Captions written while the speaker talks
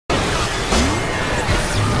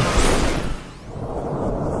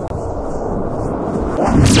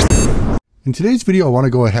In today's video, I want to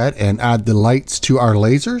go ahead and add the lights to our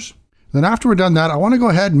lasers. Then after we're done that, I want to go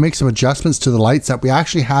ahead and make some adjustments to the lights that we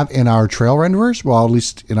actually have in our trail renderers, well, at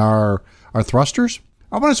least in our thrusters.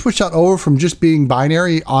 I want to switch that over from just being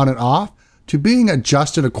binary on and off to being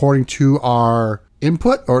adjusted according to our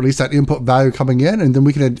input, or at least that input value coming in, and then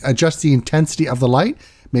we can adjust the intensity of the light,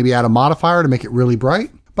 maybe add a modifier to make it really bright.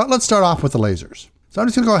 But let's start off with the lasers. So I'm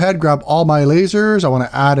just gonna go ahead and grab all my lasers. I wanna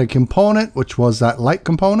add a component, which was that light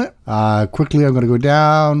component. Quickly, I'm gonna go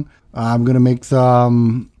down. I'm gonna make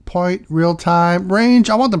them point, real time, range.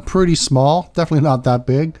 I want them pretty small, definitely not that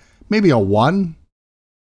big. Maybe a 1.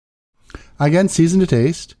 Again, season to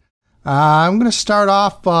taste. I'm gonna start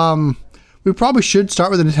off, we probably should start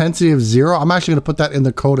with an intensity of 0. I'm actually gonna put that in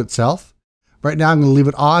the code itself. Right now, I'm gonna leave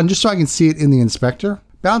it on just so I can see it in the inspector.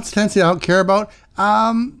 Balance intensity, I don't care about.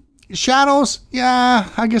 Shadows, yeah,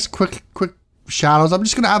 I guess quick shadows. I'm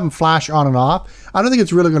just gonna have them flash on and off. I don't think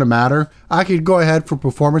it's really gonna matter. I could go ahead for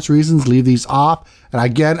performance reasons, leave these off. And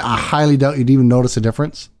again, I highly doubt you'd even notice a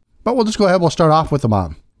difference. But we'll just go ahead, we'll start off with them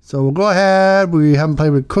on. So we'll go ahead, we haven't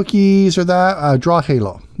played with cookies or that. Draw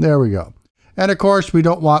halo, there we go. And of course, we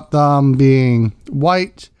don't want them being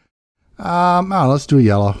white. Let's do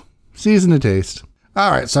yellow. Season to taste.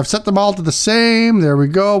 All right, so I've set them all to the same. There we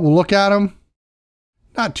go, we'll look at them.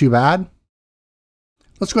 Not too bad.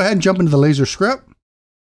 Let's go ahead and jump into the laser script.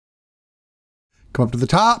 Come up to the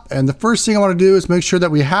top, and the first thing I want to do is make sure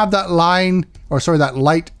that we have that line, or sorry, that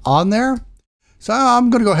light on there. So I'm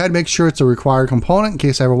going to go ahead and make sure it's a required component in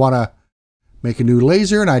case I ever want to make a new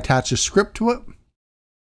laser and I attach a script to it.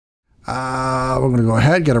 We're going to go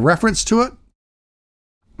ahead and get a reference to it.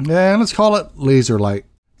 And let's call it laser light,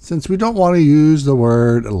 since we don't want to use the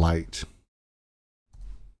word light.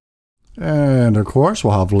 And of course,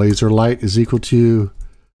 we'll have laser light is equal to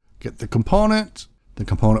get the component. The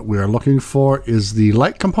component we are looking for is the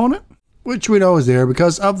light component, which we know is there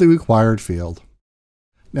because of the required field.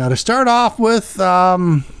 Now to start off with,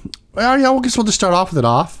 well, yeah, I guess we'll just start off with it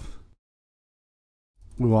off.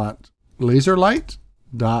 We want laser light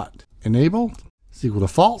dot enable is equal to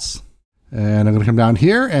false. And I'm going to come down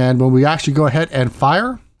here, and when we actually go ahead and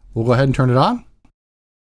fire, we'll go ahead and turn it on.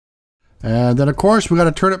 And then of course, we got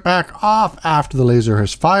to turn it back off after the laser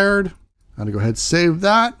has fired. I'm gonna go ahead and save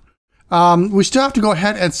that. We still have to go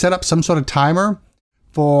ahead and set up some sort of timer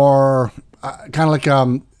for kind of like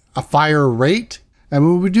a fire rate. And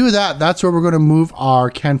when we do that, that's where we're going to move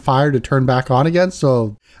our can fire to turn back on again.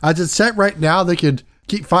 So as it's set right now, they could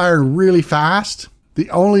keep firing really fast.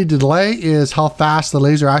 The only delay is how fast the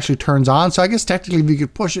laser actually turns on. So I guess technically if you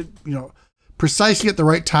could push it, precisely at the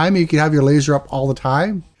right time, you could have your laser up all the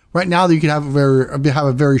time. Right now, you could have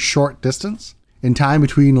a very short distance in time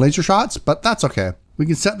between laser shots, but that's okay. We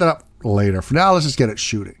can set that up later. For now, let's just get it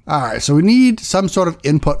shooting. All right, so we need some sort of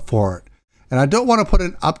input for it. And I don't want to put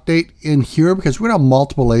an update in here because we're going to have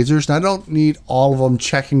multiple lasers, and I don't need all of them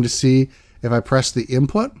checking to see if I press the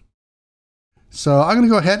input. So I'm going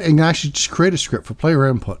to go ahead and actually just create a script for player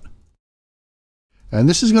input. And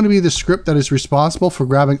this is going to be the script that is responsible for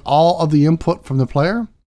grabbing all of the input from the player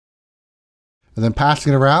and then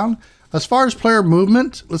passing it around. As far as player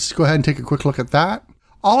movement, let's go ahead and take a quick look at that.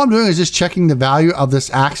 All I'm doing is just checking the value of this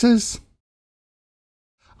axis.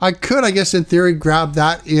 I could, I guess in theory, grab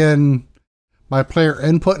that in my player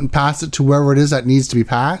input and pass it to wherever it is that needs to be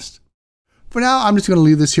passed. For now, I'm just going to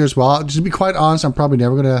leave this here as well. Just to be quite honest, I'm probably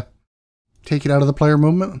never going to take it out of the player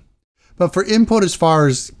movement. But for input, as far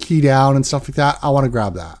as key down and stuff like that, I want to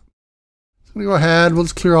grab that. So I'm going to go ahead, we'll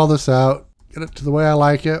just clear all this out, get it to the way I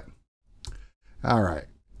like it. All right,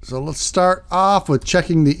 so let's start off with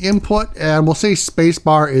checking the input, and we'll say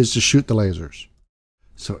spacebar is to shoot the lasers.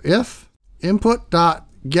 So if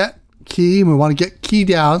input.get key, we want to get key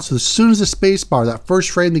down. So as soon as the spacebar, that first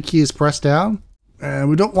frame the key is pressed down, and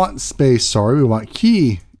we don't want space, sorry, we want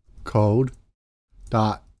key code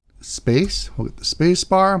dot space. We'll get the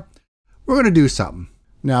spacebar. We're going to do something.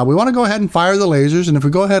 Now we want to go ahead and fire the lasers, and if we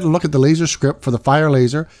go ahead and look at the laser script for the fire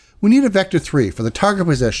laser, we need a vector 3 for the target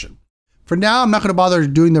position. For now, I'm not going to bother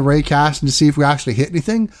doing the raycast to see if we actually hit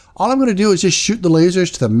anything. All I'm going to do is just shoot the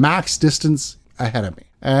lasers to the max distance ahead of me.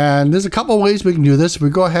 And there's a couple of ways we can do this. If we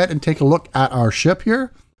go ahead and take a look at our ship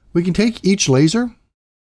here, we can take each laser,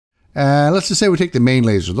 and let's just say we take the main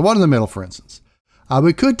laser, the one in the middle, for instance.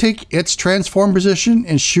 We could take its transform position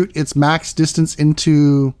and shoot its max distance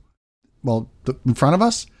into, well, in front of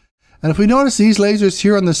us. And if we notice these lasers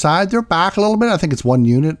here on the side, they're back a little bit. I think it's 1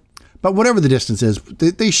 unit. But whatever the distance is,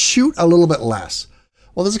 they shoot a little bit less.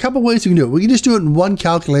 Well, there's a couple ways we can do it. We can just do it in one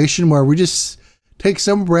calculation where we just take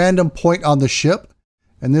some random point on the ship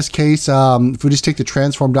In this case, if we just take the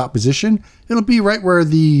transform dot position, it'll be right where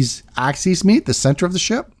these axes meet, the center of the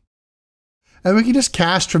ship. And we can just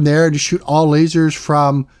cast from there and just shoot all lasers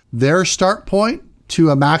from their start point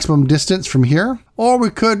to a maximum distance from here. Or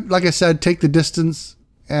we could, like I said, take the distance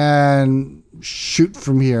and shoot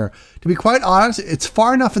from here. To be quite honest, it's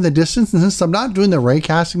far enough in the distance, and since I'm not doing the ray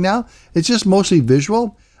casting now, it's just mostly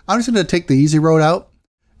visual. I'm just going to take the easy road out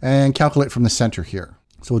and calculate from the center here.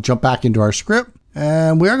 So we'll jump back into our script,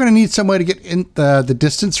 and we are going to need some way to get in the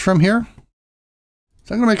distance from here.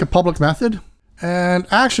 So I'm going to make a public method. And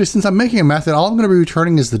actually, since I'm making a method, all I'm going to be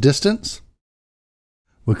returning is the distance.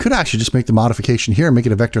 We could actually just make the modification here and make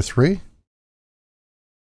it a vector 3.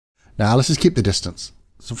 Now let's just keep the distance.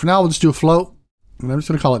 So for now, we'll just do a float, and I'm just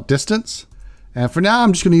going to call it distance. And for now,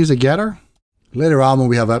 I'm just going to use a getter. Later on, when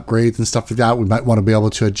we have upgrades and stuff like that, we might want to be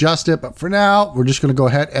able to adjust it. But for now, we're just going to go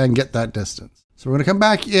ahead and get that distance. So we're going to come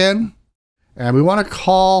back in, and we want to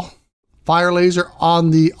call fire laser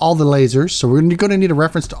on all the lasers. So we're going to need a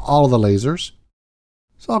reference to all of the lasers.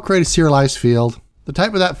 So I'll create a serialized field. The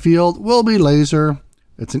type of that field will be laser.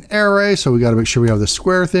 It's an array, so we got to make sure we have the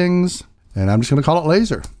square things. And I'm just going to call it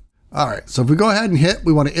laser. All right, so if we go ahead and hit,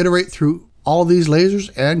 we want to iterate through all of these lasers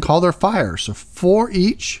and call their fire. So 4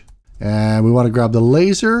 each. And we want to grab the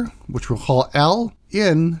laser, which we'll call L,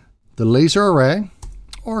 in the laser array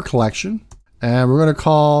or collection. And we're going to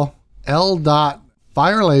call L dot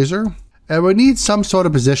fire laser. And we need some sort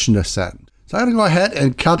of position to send. So I'm going to go ahead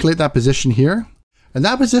and calculate that position here. And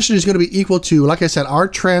that position is going to be equal to, like I said, our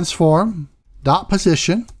transform dot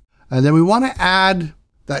position. And then we want to add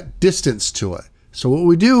that distance to it. So what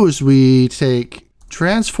we do is we take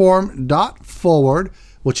transform dot forward,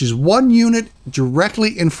 which is 1 unit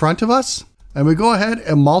directly in front of us. And we go ahead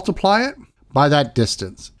and multiply it by that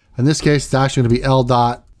distance. In this case, it's actually going to be L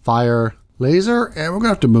dot fire laser. And we're going to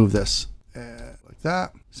have to move this like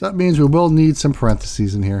that. So that means we will need some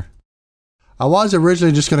parentheses in here. I was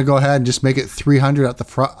originally just going to go ahead and just make it 300 at the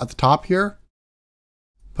front, at the top here.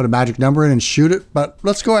 Put a magic number in and shoot it. But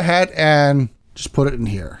let's go ahead and just put it in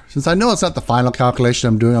here. Since I know it's not the final calculation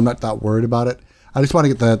I'm doing, I'm not that worried about it. I just want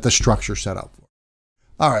to get the structure set up.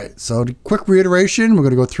 All right, so the quick reiteration, we're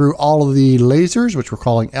going to go through all of the lasers, which we're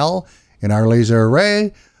calling L in our laser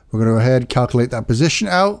array. We're going to go ahead and calculate that position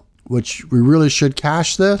out, which we really should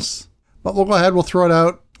cache this. But we'll go ahead, we'll throw it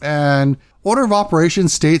out. And order of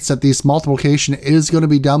operations states that this multiplication is going to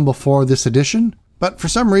be done before this addition. But for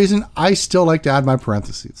some reason, I still like to add my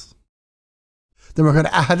parentheses. Then we're going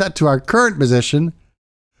to add that to our current position.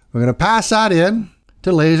 We're going to pass that in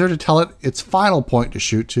to laser to tell it its final point to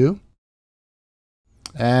shoot to.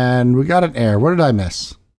 And we got an error. What did I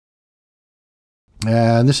miss?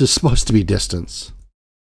 And this is supposed to be distance.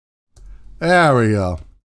 There we go.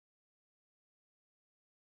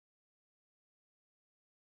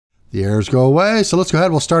 The errors go away. So let's go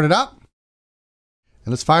ahead. We'll start it up.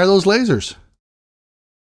 And let's fire those lasers.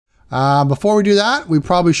 Before we do that, we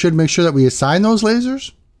probably should make sure that we assign those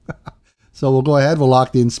lasers. So we'll go ahead. We'll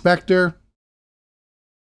lock the inspector.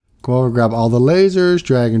 Go over, grab all the lasers,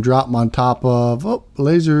 drag and drop them on top of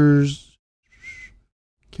lasers.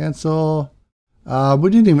 Cancel. We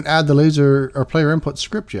didn't even add the laser or player input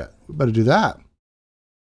script yet. We better do that.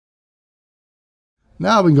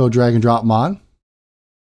 Now we can go drag and drop them on.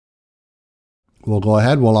 We'll go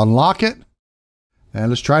ahead, we'll unlock it. And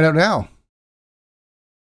let's try it out now.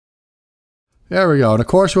 There we go. And of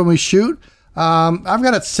course, when we shoot, I've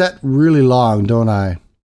got it set really long, don't I?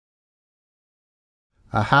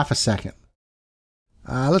 Half a second.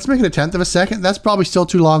 Let's make it 1/10 of a second. That's probably still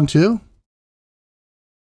too long too.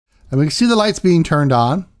 And we can see the lights being turned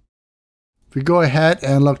on. If we go ahead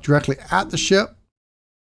and look directly at the ship.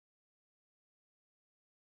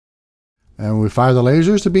 And we fire the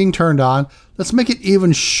lasers, they're being turned on. Let's make it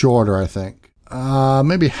even shorter, I think.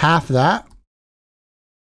 Maybe half that.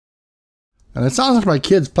 And it sounds like my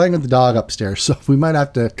kid's playing with the dog upstairs, so we might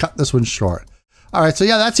have to cut this one short. All right, so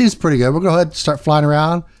yeah, that seems pretty good. We'll go ahead and start flying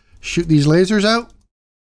around, shoot these lasers out.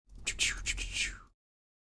 Did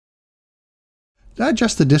I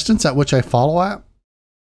adjust the distance at which I follow at?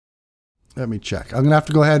 Let me check. I'm gonna have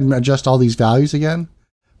to go ahead and adjust all these values again,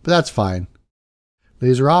 but that's fine.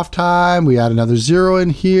 Laser off time, we add another 0 in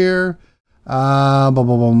here. Boom, boom,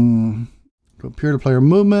 boom. Appear to player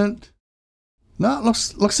movement. No, it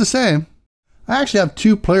looks the same. I actually have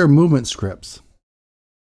 2 player movement scripts.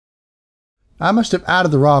 I must have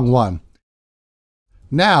added the wrong one.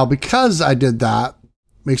 Now, because I did that,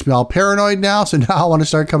 makes me all paranoid now, so now I want to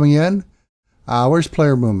start coming in. Where's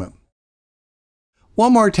player movement?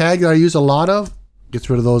 One more tag that I use a lot of, gets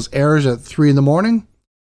rid of those errors at 3 in the morning.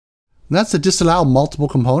 And that's the disallow multiple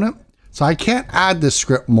component. So I can't add this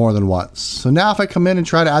script more than once. So now if I come in and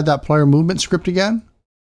try to add that player movement script again,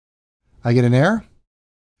 I get an error.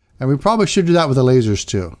 And we probably should do that with the lasers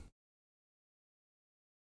too.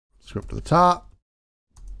 Script to the top.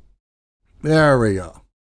 There we go.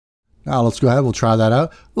 Now let's go ahead, we'll try that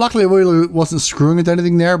out. Luckily it really wasn't screwing with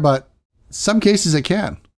anything there, but in some cases it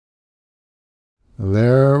can.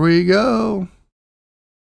 There we go.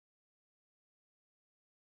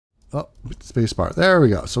 Oh, spacebar. There we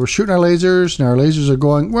go. So we're shooting our lasers, and our lasers are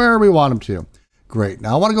going where we want them to. Great.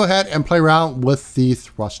 Now I want to go ahead and play around with the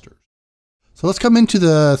thrusters. So let's come into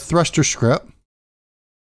the thruster script.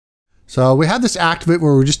 So we have this activate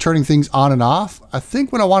where we're just turning things on and off. I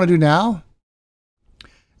think what I want to do now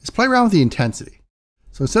is play around with the intensity.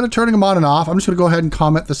 So instead of turning them on and off, I'm just going to go ahead and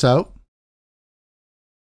comment this out.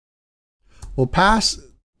 We'll pass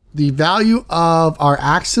the value of our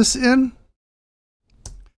axis in.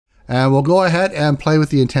 And we'll go ahead and play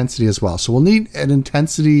with the intensity as well. So we'll need an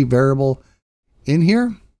intensity variable in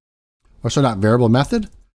here. Or so not variable, method.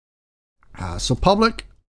 So public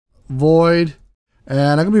void. And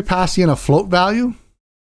I'm going to be passing in a float value.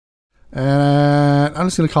 And I'm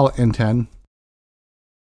just going to call it int10.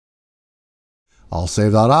 I'll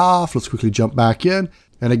save that off. Let's quickly jump back in.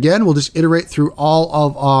 And again, we'll just iterate through all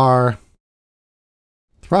of our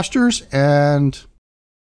thrusters and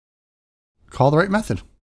call the right method.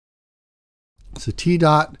 So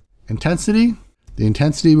t.intensity. The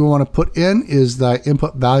intensity we want to put in is the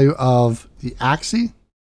input value of the axis.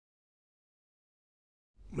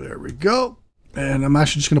 There we go. And I'm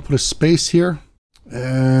actually just going to put a space here.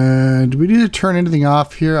 And do we need to turn anything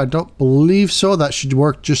off here? I don't believe so. That should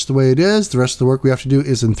work just the way it is. The rest of the work we have to do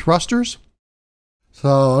is in thrusters. So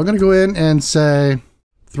I'm going to go in and say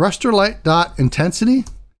thruster light.intensity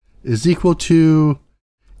is equal to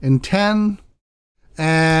int10.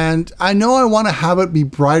 And I know I want to have it be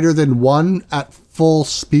brighter than 1 at full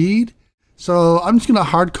speed. So I'm just going to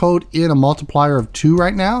hard code in a multiplier of 2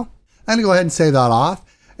 right now. I'm going to go ahead and save that off.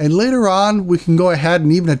 And later on, we can go ahead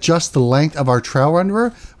and even adjust the length of our trail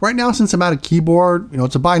renderer. Right now, since I'm at a keyboard,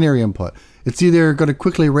 it's a binary input. It's either going to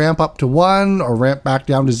quickly ramp up to 1 or ramp back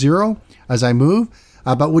down to 0 as I move.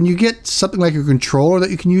 But when you get something like a controller that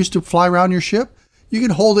you can use to fly around your ship, you can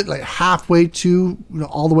hold it like halfway to,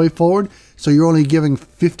 all the way forward. So you're only giving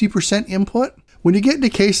 50% input. When you get into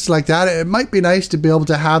cases like that, it might be nice to be able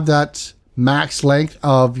to have that max length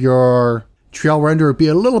of your trail renderer be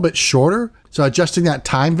a little bit shorter. So adjusting that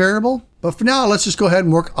time variable. But for now, let's just go ahead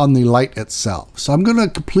and work on the light itself. So I'm going to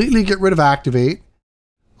completely get rid of activate.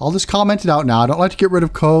 I'll just comment it out now. I don't like to get rid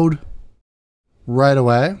of code right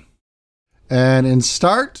away. And in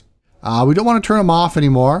start, we don't want to turn them off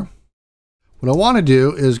anymore. What I want to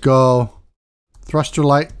do is go thruster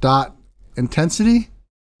light dot intensity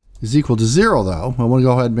is equal to 0 though. I want to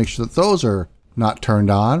go ahead and make sure that those are not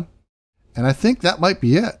turned on. And I think that might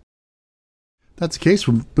be it. If that's the case,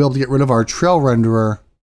 we'll be able to get rid of our trail renderer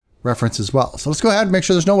reference as well. So let's go ahead and make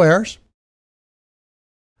sure there's no errors.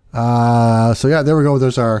 So yeah, there we go.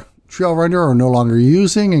 There's our trail renderer we're no longer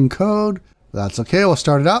using in code. That's okay. We'll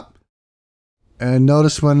start it up. And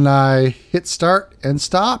notice when I hit start and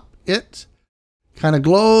stop, it kind of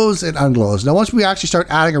glows and unglows. Now, once we actually start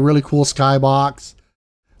adding a really cool skybox,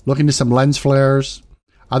 look into some lens flares,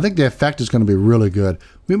 I think the effect is going to be really good.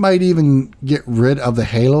 We might even get rid of the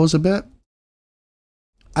halos a bit.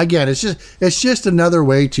 Again, it's just another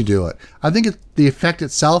way to do it. I think the effect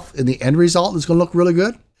itself in the end result is going to look really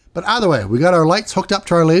good. But either way, we got our lights hooked up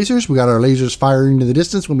to our lasers. We got our lasers firing into the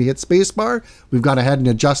distance when we hit spacebar. We've gone ahead and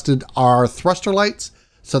adjusted our thruster lights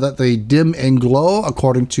so that they dim and glow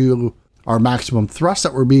according to our maximum thrust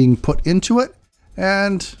that we're being put into it.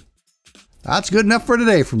 And that's good enough for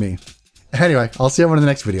today for me. Anyway, I'll see everyone in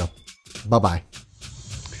the next video. Bye-bye.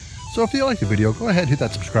 So if you like the video, go ahead and hit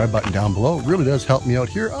that subscribe button down below. It really does help me out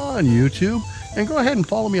here on YouTube. And go ahead and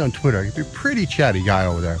follow me on Twitter. You're a pretty chatty guy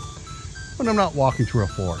over there when I'm not walking through a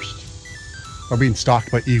forest or being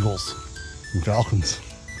stalked by eagles and falcons,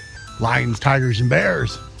 lions, tigers, and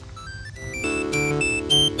bears.